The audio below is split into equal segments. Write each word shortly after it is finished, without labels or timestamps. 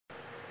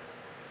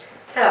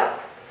Hello,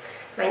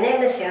 my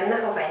name is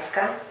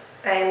Chowanska.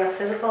 I am a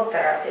physical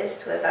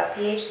therapist with a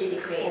PhD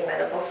degree in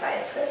medical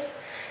sciences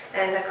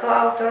and a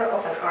co-author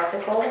of an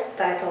article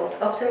titled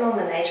Optimal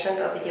Management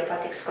of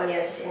Idiopathic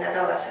Scoliosis in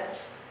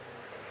Adolescents.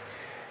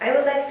 I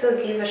would like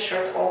to give a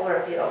short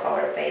overview of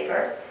our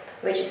paper,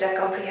 which is a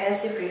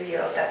comprehensive review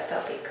of that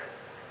topic.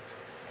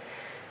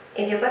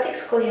 Idiopathic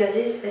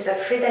scoliosis is a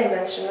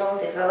three-dimensional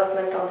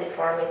developmental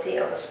deformity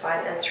of the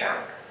spine and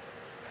trunk.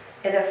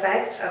 It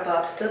affects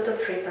about 2 to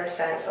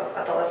 3% of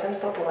adolescent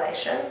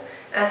population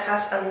and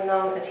has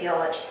unknown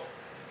etiology.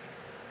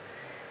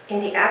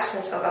 In the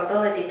absence of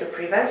ability to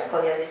prevent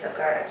scoliosis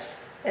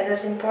occurrence, it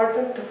is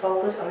important to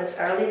focus on its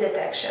early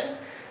detection,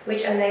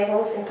 which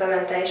enables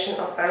implementation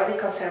of early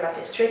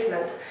conservative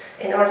treatment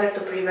in order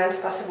to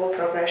prevent possible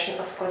progression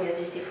of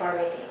scoliosis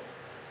deformity.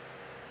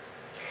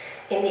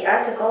 In the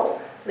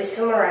article, we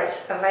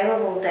summarize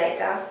available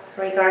data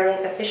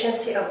regarding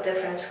efficiency of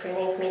different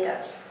screening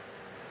methods.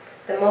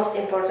 The most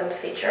important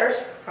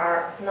features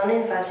are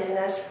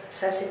non-invasiveness,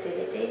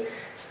 sensitivity,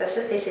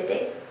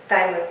 specificity,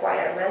 time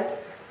requirement,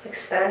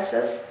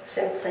 expenses,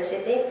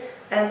 simplicity,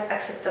 and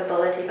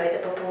acceptability by the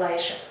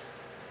population.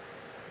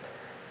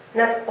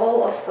 Not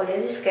all of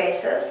scoliosis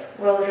cases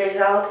will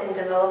result in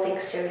developing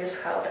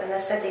serious health and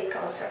aesthetic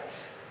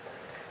concerns.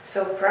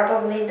 So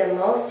probably the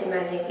most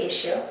demanding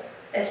issue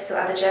is to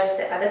adjust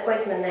the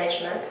adequate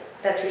management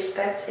that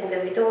respects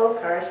individual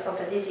course of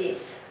the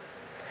disease.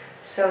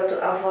 So to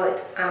avoid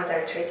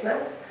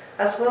under-treatment,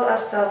 as well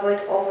as to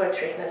avoid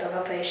over-treatment of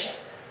a patient.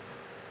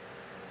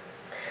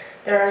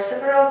 There are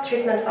several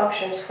treatment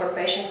options for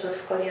patients with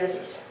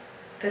scoliosis: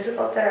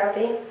 physical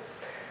therapy,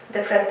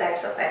 different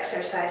types of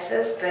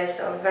exercises based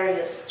on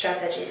various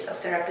strategies of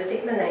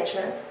therapeutic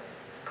management,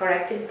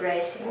 corrective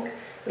bracing,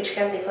 which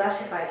can be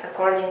classified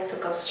according to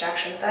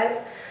construction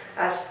type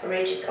as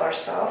rigid or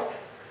soft,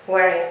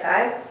 wearing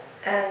type,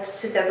 and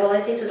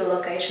suitability to the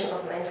location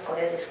of main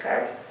scoliosis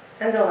curve.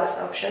 And the last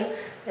option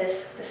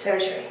is the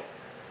surgery.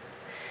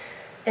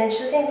 In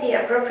choosing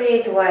the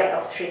appropriate way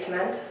of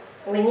treatment,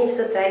 we need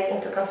to take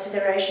into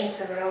consideration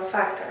several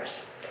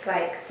factors,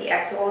 like the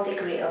actual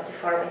degree of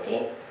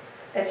deformity,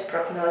 its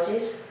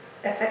prognosis,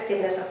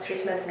 effectiveness of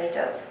treatment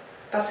method,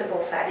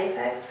 possible side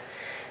effects,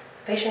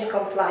 patient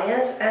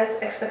compliance,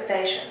 and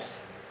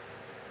expectations.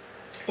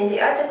 In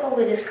the article,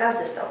 we discuss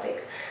this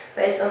topic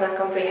based on a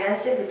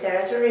comprehensive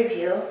literature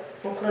review,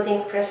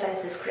 including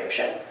precise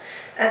description,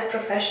 and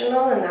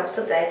professional and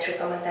up-to-date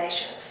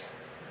recommendations.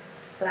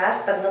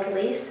 Last but not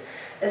least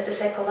is the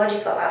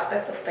psychological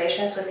aspect of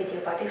patients with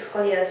idiopathic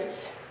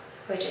scoliosis,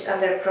 which is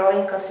under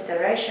growing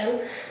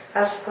consideration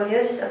as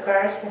scoliosis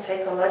occurs in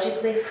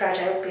psychologically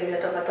fragile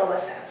period of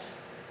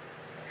adolescence.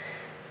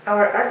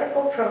 Our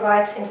article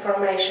provides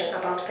information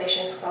about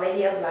patients'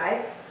 quality of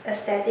life,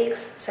 aesthetics,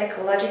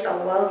 psychological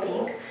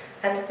well-being,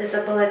 and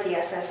disability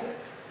assessment,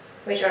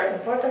 which are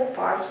important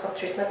parts of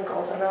treatment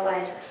goals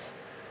analysis.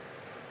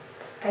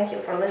 Thank you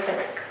for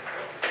listening.